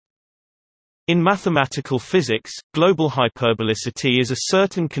In mathematical physics, global hyperbolicity is a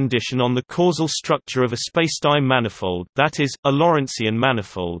certain condition on the causal structure of a spacetime manifold, that is, a Lorentzian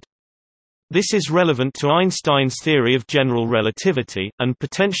manifold. This is relevant to Einstein's theory of general relativity, and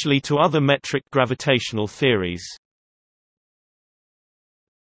potentially to other metric gravitational theories.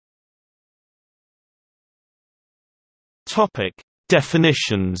 Topic: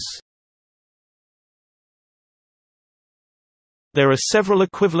 Definitions. There are several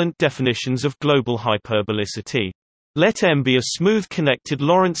equivalent definitions of global hyperbolicity. Let M be a smooth connected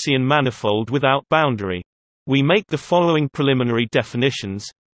Lorentzian manifold without boundary. We make the following preliminary definitions.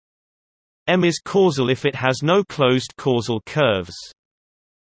 M is causal if it has no closed causal curves.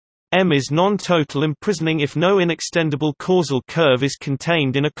 M is non-total imprisoning if no inextendable causal curve is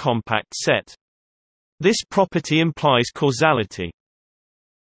contained in a compact set. This property implies causality.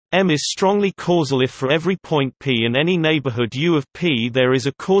 M is strongly causal if for every point P in any neighborhood U of P there is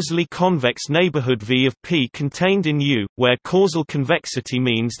a causally convex neighborhood V of P contained in U, where causal convexity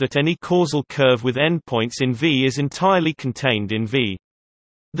means that any causal curve with endpoints in V is entirely contained in V.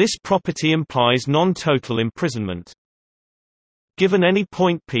 This property implies non-total imprisonment. Given any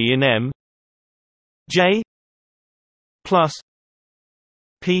point P in M, J plus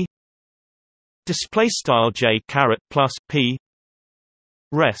P display style J caret plus P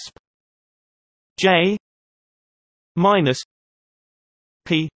resp J minus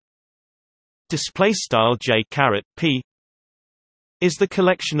P display style J caret P is the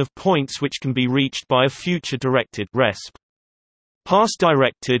collection of points which can be reached by a future directed resp past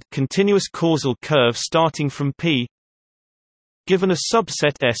directed continuous causal curve starting from P. Given a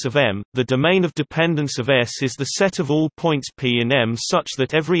subset S of M, the domain of dependence of S is the set of all points P in M such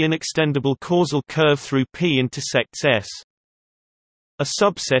that every inextendable causal curve through P intersects S. A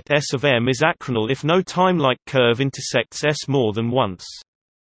subset S of M is acronal if no time-like curve intersects S more than once.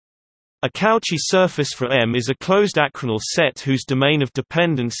 A Cauchy surface for M is a closed acronal set whose domain of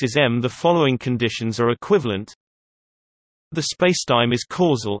dependence is M. The following conditions are equivalent. The spacetime is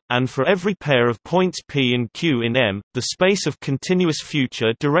causal, and for every pair of points P and Q in M, the space of continuous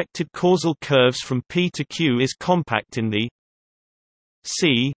future directed causal curves from P to Q is compact in the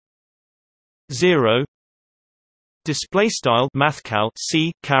C 0 display style mathcal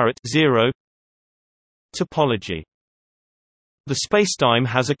C caret 0 topology. The spacetime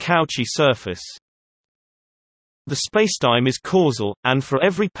has a Cauchy surface. The spacetime is causal, and for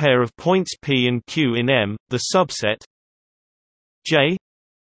every pair of points P and Q in M, the subset J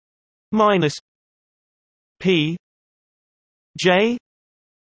minus P J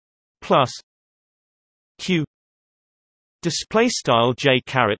plus Q display style J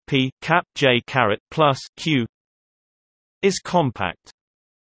caret P cap J caret plus Q is compact.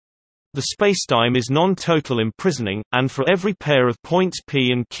 The spacetime is non-total imprisoning, and for every pair of points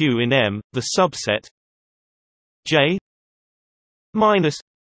P and Q in M, the subset J minus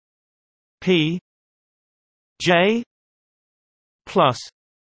P J plus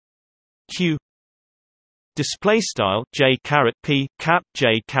Q display style J caret P cap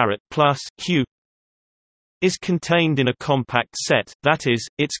J caret plus Q is contained in a compact set, that is,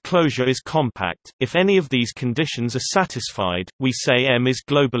 its closure is compact. If any of these conditions are satisfied, we say M is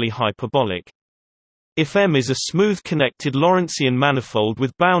globally hyperbolic. If M is a smooth connected Lorentzian manifold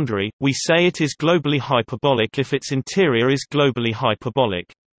with boundary, we say it is globally hyperbolic if its interior is globally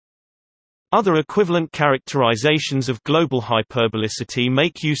hyperbolic. Other equivalent characterizations of global hyperbolicity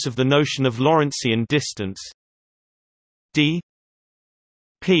make use of the notion of Lorentzian distance d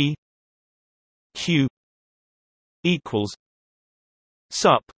p q equals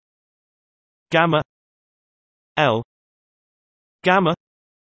sup gamma L gamma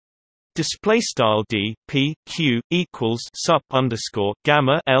display style d p q equals sup underscore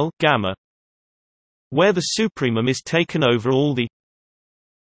gamma L gamma, where the supremum is taken over all the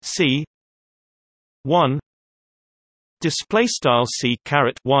C 1 display style C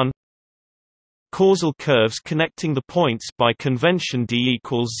caret 1 causal curves connecting the points by convention d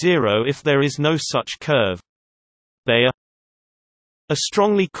equals 0 if there is no such curve. They are a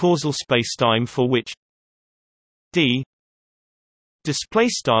strongly causal spacetime for which d display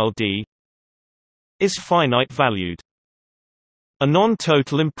style d is finite valued, a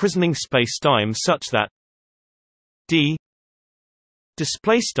non-total imprisoning spacetime such that d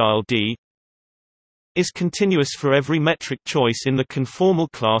display style d is continuous for every metric choice in the conformal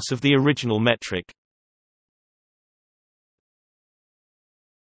class of the original metric.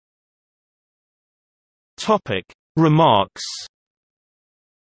 Topic: Remarks.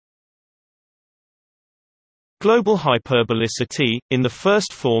 Global hyperbolicity, in the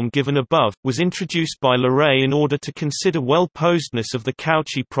first form given above, was introduced by Leray in order to consider well-posedness of the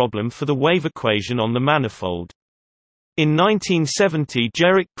Cauchy problem for the wave equation on the manifold. In 1970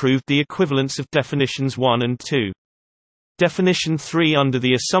 Jerick proved the equivalence of definitions 1 and 2. Definition 3 under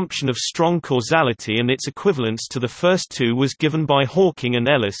the assumption of strong causality and its equivalence to the first two was given by Hawking and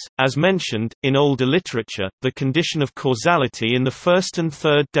Ellis. As mentioned, in older literature, the condition of causality in the first and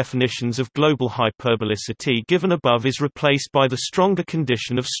third definitions of global hyperbolicity given above is replaced by the stronger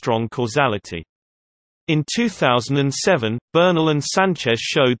condition of strong causality. In 2007, Bernal and Sanchez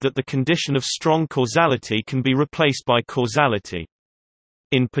showed that the condition of strong causality can be replaced by causality.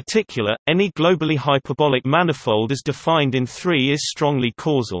 In particular, any globally hyperbolic manifold as defined in 3 is strongly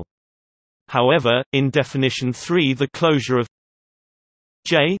causal. However, in definition 3 the closure of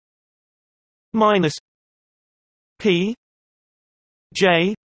J minus P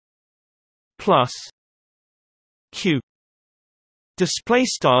J plus Q display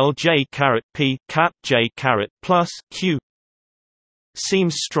style J caret P cap J caret plus Q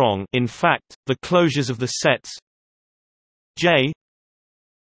seems strong. In fact, the closures of the sets J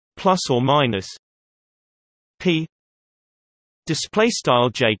plus or minus P display style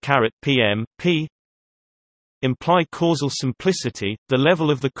J caret PM P imply causal simplicity, the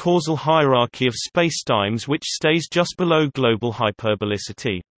level of the causal hierarchy of spacetimes which stays just below global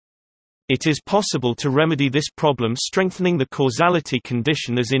hyperbolicity. It is possible to remedy this problem strengthening the causality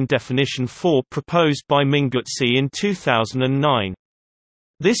condition as in definition 4 proposed by Mingutsi in 2009.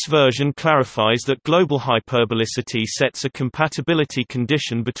 This version clarifies that global hyperbolicity sets a compatibility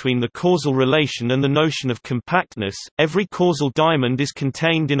condition between the causal relation and the notion of compactness. Every causal diamond is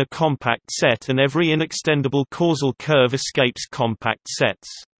contained in a compact set and every inextendable causal curve escapes compact sets.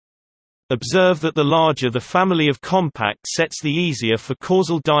 Observe that the larger the family of compact sets the easier for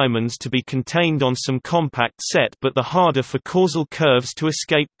causal diamonds to be contained on some compact set but the harder for causal curves to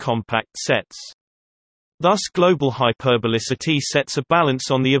escape compact sets. Thus global hyperbolicity sets a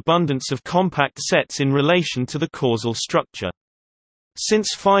balance on the abundance of compact sets in relation to the causal structure.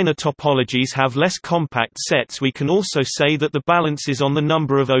 Since finer topologies have less compact sets we can also say that the balance is on the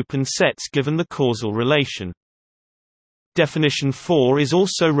number of open sets given the causal relation. Definition 4 is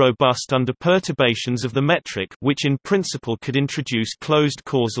also robust under perturbations of the metric which in principle could introduce closed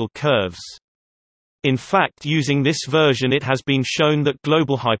causal curves. In fact, using this version it has been shown that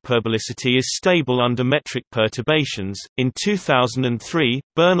global hyperbolicity is stable under metric perturbations. In 2003,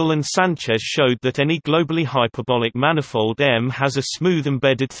 Bernal and Sanchez showed that any globally hyperbolic manifold M has a smooth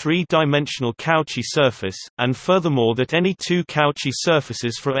embedded three-dimensional Cauchy surface, and furthermore that any two Cauchy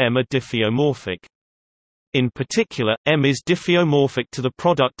surfaces for M are diffeomorphic. In particular, M is diffeomorphic to the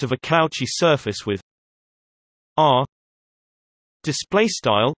product of a Cauchy surface with R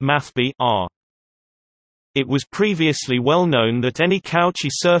 _mathb R. It was previously well known that any Cauchy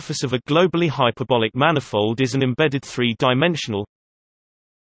surface of a globally hyperbolic manifold is an embedded three-dimensional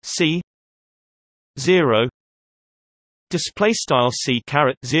C 0 C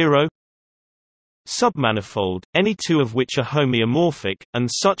caret 0 submanifold, any two of which are homeomorphic, and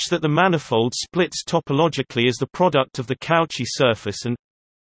such that the manifold splits topologically as the product of the Cauchy surface and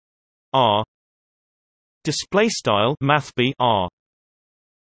R _mathb R.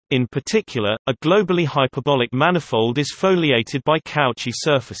 In particular, a globally hyperbolic manifold is foliated by Cauchy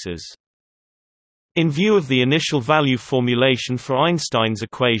surfaces. In view of the initial value formulation for Einstein's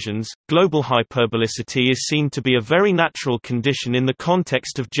equations, global hyperbolicity is seen to be a very natural condition in the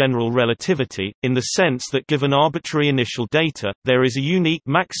context of general relativity, in the sense that given arbitrary initial data, there is a unique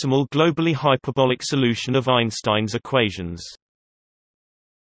maximal globally hyperbolic solution of Einstein's equations.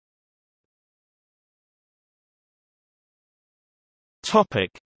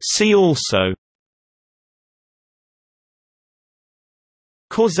 See also: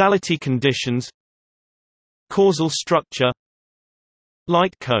 causality conditions, causal structure,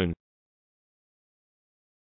 light cone.